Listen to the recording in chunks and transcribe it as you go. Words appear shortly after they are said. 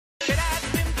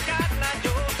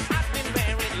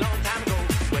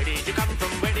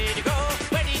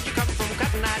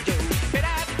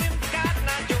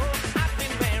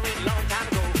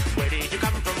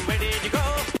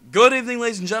Good evening,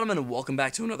 ladies and gentlemen, and welcome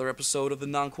back to another episode of the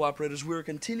Non-Cooperators. We're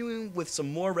continuing with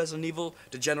some more Resident Evil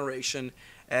Degeneration,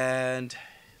 and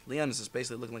Leon is just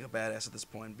basically looking like a badass at this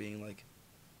point, being like,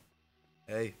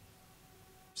 hey,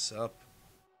 sup?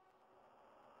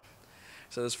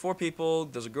 So there's 4 people,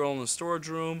 there's a girl in the storage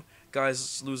room,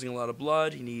 guy's losing a lot of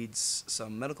blood, he needs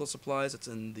some medical supplies. It's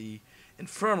in the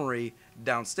infirmary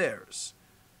downstairs.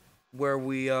 Where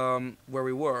we were.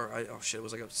 Oh shit! It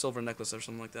was like a silver necklace or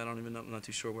something like that. I don't even know. I'm not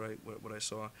too sure what I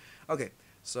saw. Okay,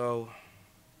 so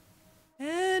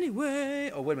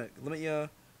anyway. Oh wait a minute. Let me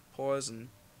pause and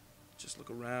just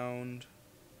look around.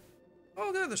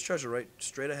 Oh, there's treasure right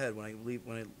straight ahead when I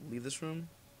leave this room.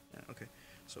 Yeah. Okay.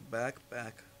 So back.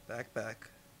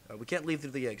 We can't leave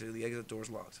through the exit. The exit door's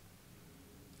locked.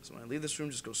 So when I leave this room,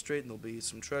 just go straight, and there'll be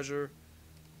some treasure.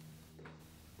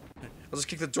 I'll just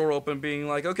kick the door open, being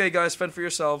like, "Okay, guys, fend for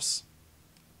yourselves."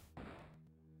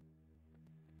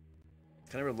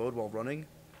 Can I reload while running?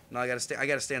 No, I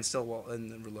gotta stand still while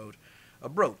and then reload. A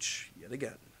brooch, yet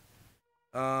again.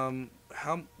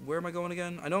 Where am I going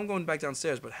again? I know I'm going back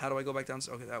downstairs, but how do I go back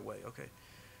downstairs? Okay, that way. Okay.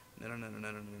 No.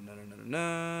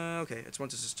 Okay, I just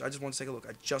want to take a look.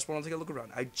 I just want to take a look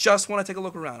around. I just want to take a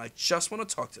look around. I just want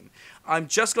to talk to him. I'm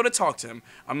just gonna talk to him.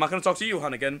 I'm not gonna talk to you,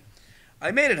 Hunnigan. I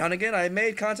made it, Hunnigan. I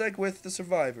made contact with the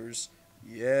survivors.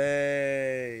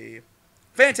 Yay.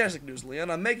 Fantastic news, Leon.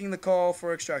 I'm making the call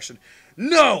for extraction.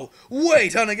 No!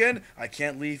 Wait, Hunnigan! I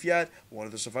can't leave yet. One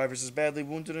of the survivors is badly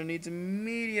wounded and needs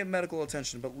immediate medical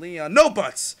attention. But Leon, no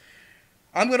buts!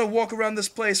 I'm going to walk around this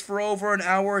place for over an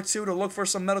hour or two to look for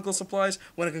some medical supplies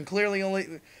when it can clearly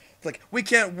only... Like, we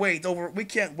can't wait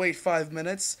 5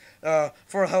 minutes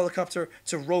for a helicopter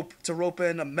to rope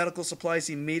in medical supplies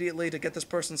immediately to get this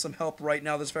person some help right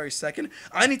now, this very second.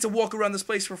 I need to walk around this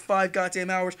place for 5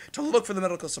 goddamn hours to look for the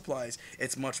medical supplies.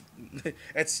 It's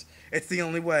the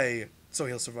only way, so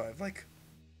he'll survive. Like,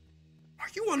 are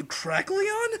you on crack, Leon?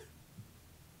 I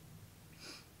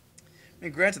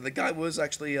mean, granted, the guy was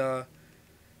actually,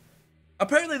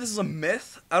 apparently this is a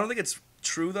myth. I don't think it's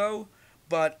true, though.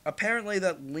 But apparently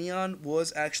that Leon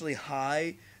was actually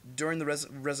high during the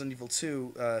Resident Evil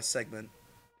 2 segment.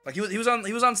 Like he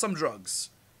was on some drugs.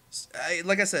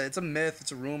 Like I said, it's a myth,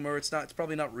 it's a rumor, it's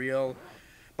probably not real.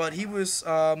 But he was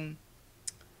on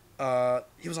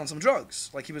some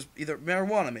drugs. Like he was either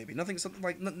marijuana maybe, something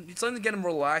to get him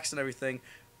relaxed and everything.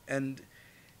 And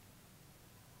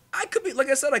I could be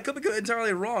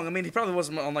entirely wrong. I mean, he probably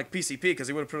wasn't on, like, PCP, because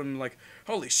he would have put him, like,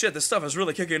 holy shit, this stuff is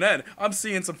really kicking in. I'm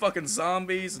seeing some fucking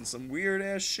zombies and some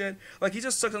weird-ass shit. Like, he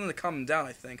just took something to calm him down,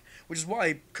 I think, which is why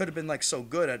he could have been, like, so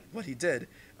good at what he did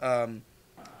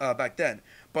back then.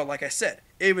 But, like I said,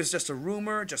 it was just a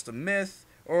rumor, just a myth,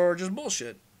 or just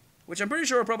bullshit, which I'm pretty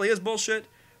sure it probably is bullshit,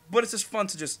 but it's just fun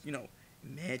to just,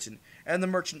 imagine. And the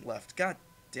merchant left. God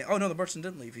damn. Oh, no, the merchant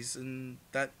didn't leave. He's in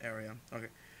that area. Okay.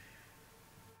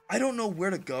 I don't know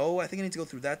where to go. I think I need to go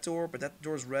through that door, but that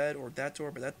door's red, or that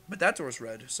door, but that door's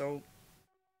red. So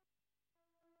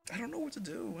I don't know what to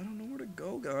do. I don't know where to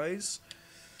go, guys.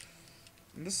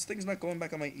 And this thing's not going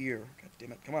back on my ear. God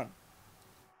damn it! Come on.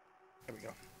 There we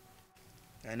go.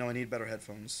 I know I need better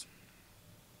headphones.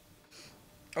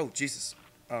 Oh Jesus.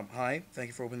 Hi. Thank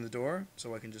you for opening the door,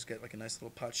 so I can just get like a nice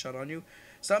little pot shot on you.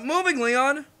 Stop moving,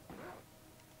 Leon.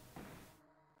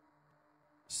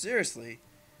 Seriously.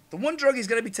 The one drug he's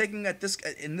gonna be taking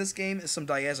in this game is some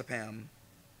diazepam.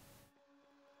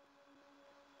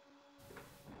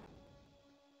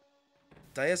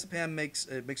 Diazepam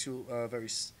makes you very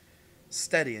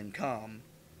steady and calm.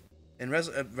 In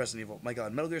Resident Evil, my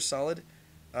God, Metal Gear Solid,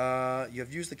 you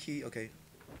have used the key. Okay.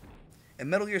 In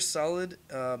Metal Gear Solid,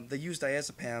 they use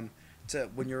diazepam to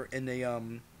when you're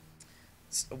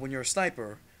a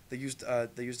sniper. They use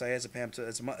diazepam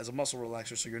as a muscle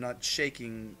relaxer, so you're not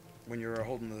shaking when you're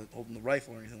holding the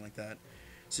rifle or anything like that,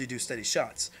 so you do steady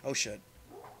shots. Oh shit!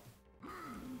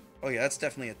 Oh yeah, that's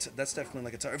definitely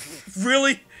like a target.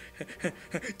 Really?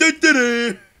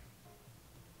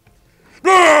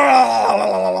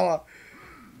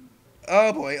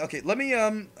 Oh boy. Okay, let me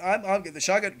I'll get the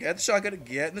shotgun. Get the shotgun.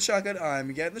 Get in the shotgun.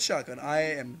 I'm getting the shotgun. I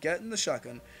am getting the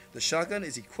shotgun. The shotgun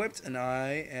is equipped, and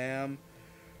I am.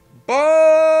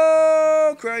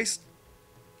 Oh Christ!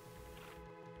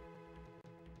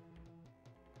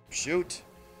 Shoot.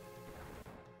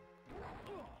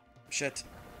 Shit.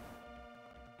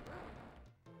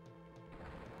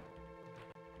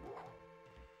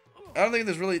 I don't think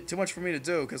there's really too much for me to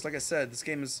do, because like I said, this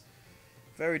game is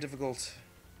very difficult.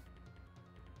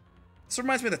 This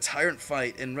reminds me of the Tyrant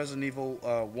fight in Resident Evil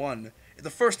 1. The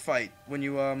first fight, when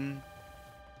you,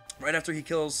 right after he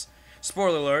kills...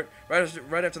 Spoiler alert,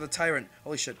 right after the Tyrant,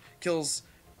 holy shit, kills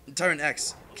Tyrant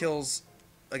X kills,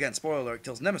 again, spoiler alert,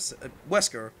 kills Nemesis,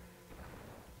 Wesker.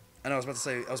 And I was about to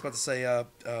say,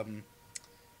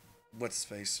 what's his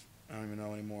face? I don't even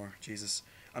know anymore. Jesus,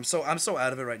 I'm so out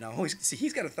of it right now. Oh, see,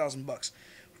 he's got $1,000.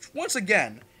 Once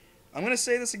again, I'm gonna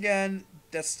say this again.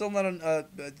 That's still not an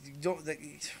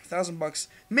 $1,000.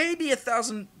 Maybe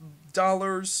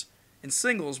 $1,000 in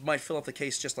singles might fill up the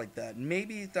case just like that.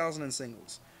 Maybe 1,000 in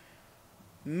singles.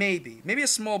 Maybe a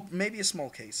small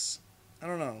case. I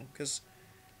don't know, cause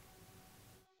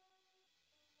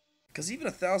even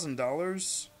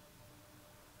 $1,000.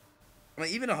 I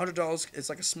mean, even $100 is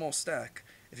like a small stack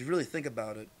if you really think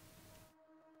about it.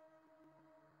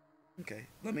 Okay,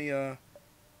 let me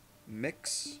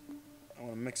mix. I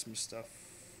want to mix some stuff.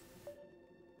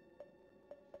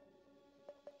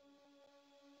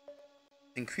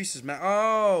 Increases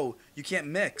oh, you can't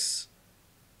mix.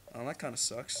 Oh, that kind of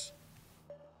sucks.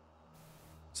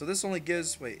 So this only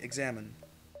gives, wait, examine.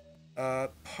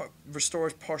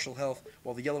 Restores partial health,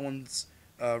 while the yellow ones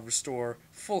restore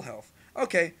full health.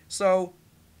 Okay, so,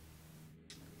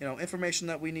 information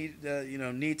that we need,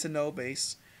 need to know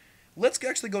base. Let's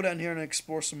actually go down here and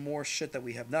explore some more shit that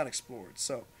we have not explored.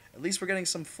 So, at least we're getting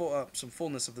some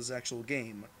fullness of this actual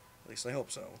game. At least I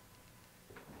hope so.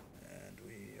 And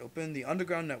we open the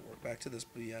underground network. Back to this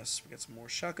BS. We get some more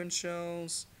shotgun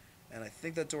shells. And I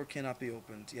think that door cannot be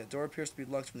opened. Yeah, door appears to be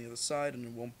locked from the other side and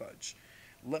it won't budge.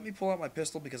 Let me pull out my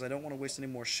pistol because I don't want to waste any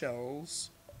more shells.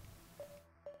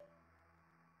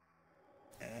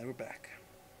 And we're back.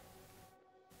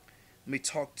 Let me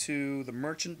talk to the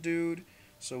merchant dude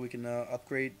so we can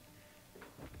upgrade.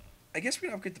 I guess we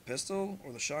can upgrade the pistol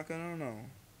or the shotgun. I don't know.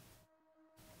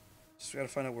 Just gotta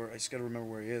find out where. I just gotta remember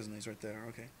where he is, and he's right there.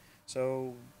 Okay.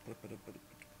 So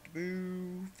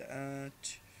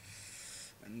that.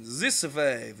 And this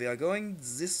way, we are going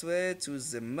this way to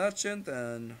the merchant,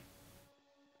 and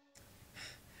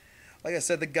like I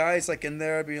said, the guy's like in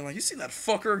there being like, "You seen that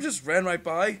fucker just ran right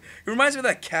by?" It reminds me of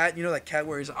that cat, that cat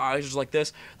where his eyes are just like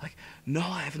this. Like, no,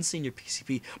 I haven't seen your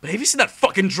PCP, but have you seen that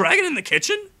fucking dragon in the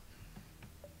kitchen?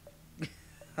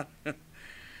 I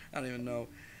don't even know.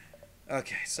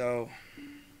 Okay, so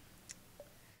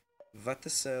what to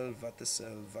sell?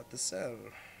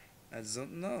 I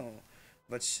don't know.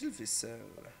 What should we sell?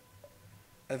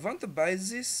 I want to buy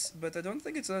this, but I don't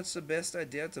think it's such the best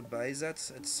idea to buy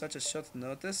that at such a short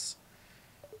notice.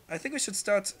 I think we should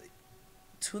start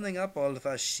tuning up all of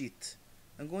our shit.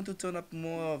 I'm going to tune up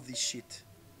more of the shit.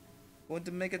 I'm going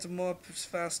to make it more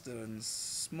faster and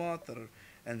smarter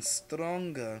and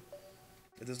stronger.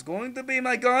 It is going to be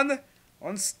my gun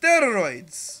on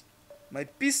steroids. My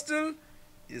pistol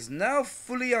is now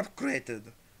fully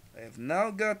upgraded. I have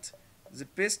now got the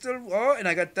pistol. Oh, and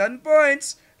I got 10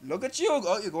 points. Look at you.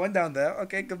 Oh, you're going down there.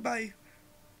 Okay, goodbye.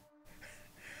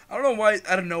 I don't know why,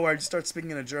 out of nowhere, I just start speaking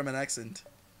in a German accent.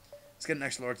 Let's get an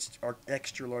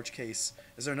extra large case.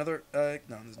 Is there another? No,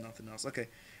 there's nothing else. Okay.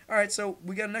 Alright, so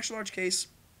we got an extra large case.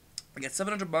 We got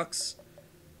 $700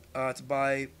 to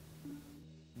buy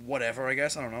whatever, I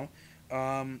guess. I don't know.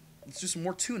 Let's do some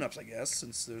more tune-ups, I guess,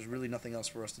 since there's really nothing else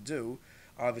for us to do.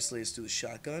 Obviously, let's do the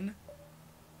shotgun.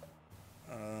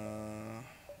 Wow,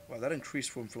 that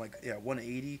increased from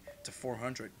 180 to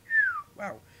 400.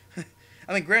 Wow.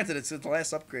 I mean, granted, it's the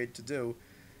last upgrade to do.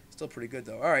 Still pretty good,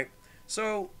 though. Alright,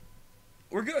 so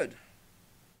we're good,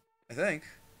 I think.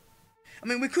 I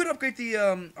mean, we could upgrade the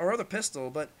our other pistol,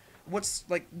 but what's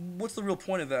the real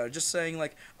point of that? Just saying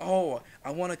like, oh,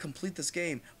 I want to complete this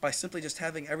game by simply just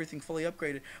having everything fully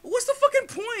upgraded. What's the fucking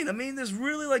point? I mean, there's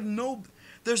really no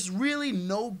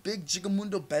big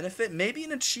Gigamundo benefit. Maybe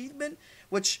an achievement,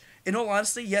 which, in all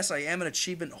honesty, yes, I am an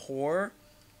achievement whore.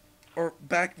 Or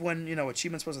back when,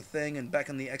 achievements was a thing, and back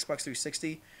on the Xbox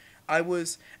 360, I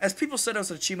was, as people said I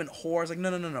was an achievement whore, I was like,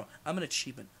 no, I'm an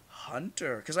achievement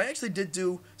hunter. Because I actually did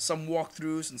do some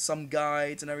walkthroughs and some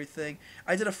guides and everything.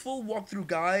 I did a full walkthrough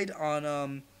guide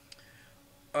on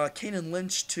Kane and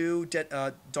Lynch 2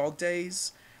 Dog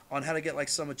Days, on how to get how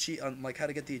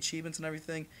to get the achievements and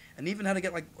everything, and even how to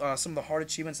get some of the hard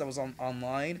achievements that was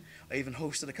online. I even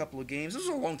hosted a couple of games. This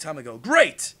was a long time ago.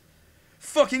 Great,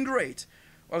 fucking great.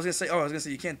 I was gonna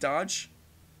say you can't dodge.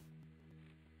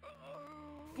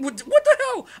 What the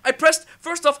hell?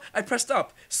 First off, I pressed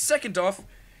up. Second off,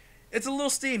 it's a little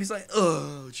steam. He's like,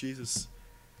 oh Jesus.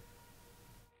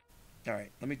 All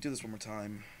right, let me do this one more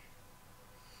time.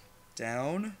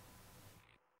 Down,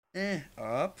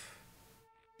 up.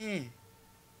 And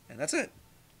that's it.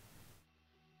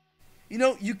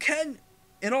 You can,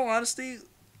 in all honesty,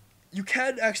 you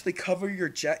can actually cover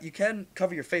your you can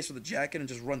cover your face with a jacket and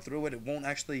just run through it. It won't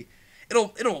actually,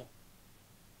 it'll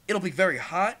be very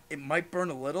hot. It might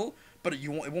burn a little, but it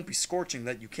won't be scorching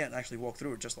that you can't actually walk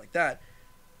through it just like that.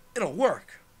 It'll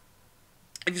work.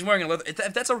 If he's wearing a leather,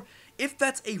 if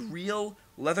that's a real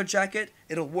leather jacket,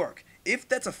 it'll work. If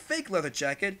that's a fake leather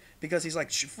jacket because he's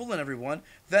like fooling everyone,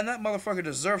 then that motherfucker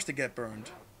deserves to get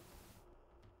burned.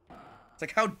 It's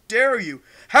like, how dare you?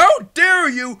 How dare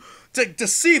you to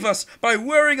deceive us by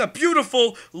wearing a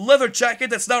beautiful leather jacket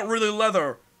that's not really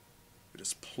leather? It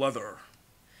is pleather.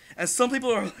 And some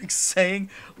people are like saying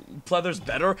pleather's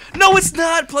better. No, it's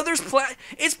not. Pleather's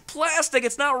it's plastic.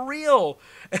 It's not real.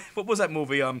 What was that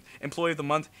movie? Employee of the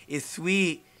Month. Is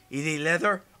sweet. Is it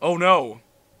leather? Oh no,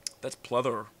 that's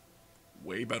pleather.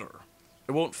 Way better.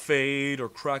 It won't fade or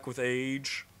crack with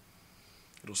age.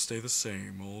 It'll stay the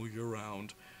same all year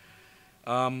round.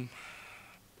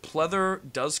 Pleather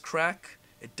does crack.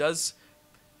 It does.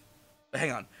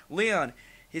 Hang on, Leon.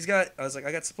 He's got. I was like,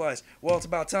 I got supplies. Well, it's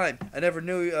about time. I never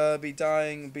knew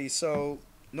be so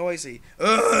noisy. This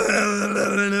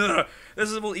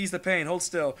will ease the pain. Hold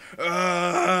still.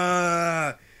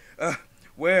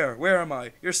 Where am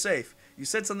I? You're safe. You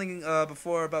said something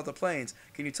before about the planes.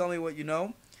 Can you tell me what you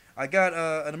know? I got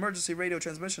an emergency radio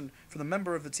transmission from the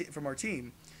member of from our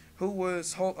team, who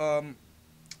was holed up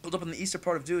in the eastern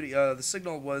part of duty. The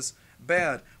signal was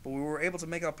bad, but we were able to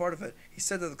make out part of it. He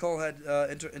said that the call had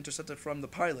intercepted from the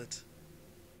pilot.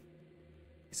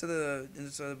 He said that it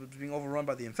was being overrun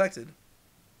by the infected.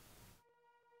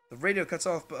 The radio cuts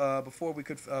off before we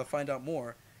could find out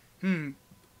more.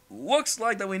 Looks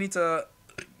like that we need to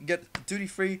get duty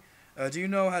free. Do you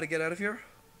know how to get out of here?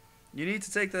 You need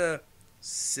to take the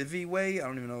civvy way. I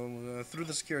don't even know. Through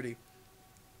the security.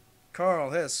 Carl,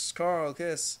 hiss. Carl,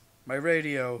 kiss. My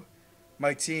radio.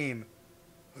 My team.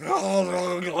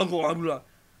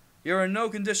 You're in no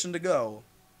condition to go.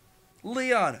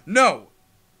 Leon, no!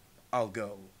 I'll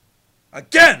go.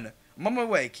 Again! I'm on my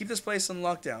way. Keep this place on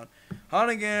lockdown.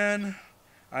 Hannigan,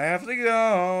 I have to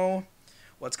go.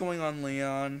 What's going on,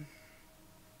 Leon?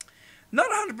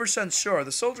 Not 100% sure.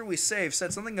 The soldier we saved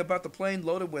said something about the plane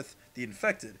loaded with the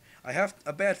infected. I have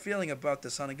a bad feeling about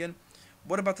this, Hannigan.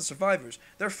 What about the survivors?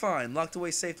 They're fine, locked away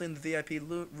safely in the VIP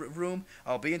room.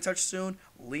 I'll be in touch soon.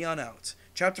 Leon out.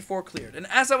 Chapter 4 cleared. And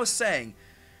as I was saying,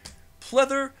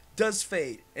 pleather does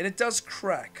fade, and it does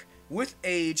crack with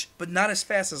age, but not as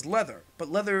fast as leather.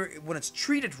 But leather, when it's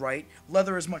treated right,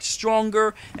 leather is much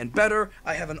stronger and better.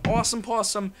 I have an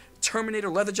awesome Terminator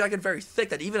leather jacket, very thick,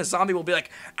 that even a zombie will be like,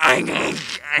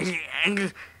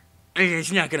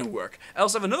 it's not gonna work. I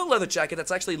also have another leather jacket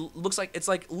that's actually looks like it's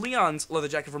like Leon's leather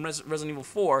jacket from Resident Evil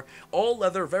 4. All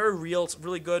leather, very real. It's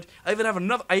really good. I even have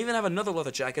another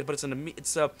leather jacket, but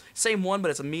it's a same one, but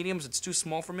it's a medium. So it's too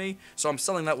small for me, so I'm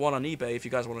selling that one on eBay. If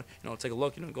you guys want to, take a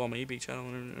look, go on my eBay channel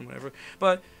and whatever.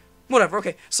 But whatever.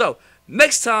 Okay, so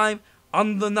next time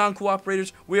on the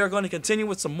Non-Cooperators, we are going to continue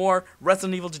with some more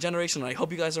Resident Evil Degeneration. And I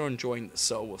hope you guys are enjoying this.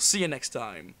 So we'll see you next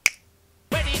time.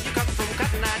 Where did you come from,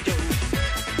 Cotton Eye Joe?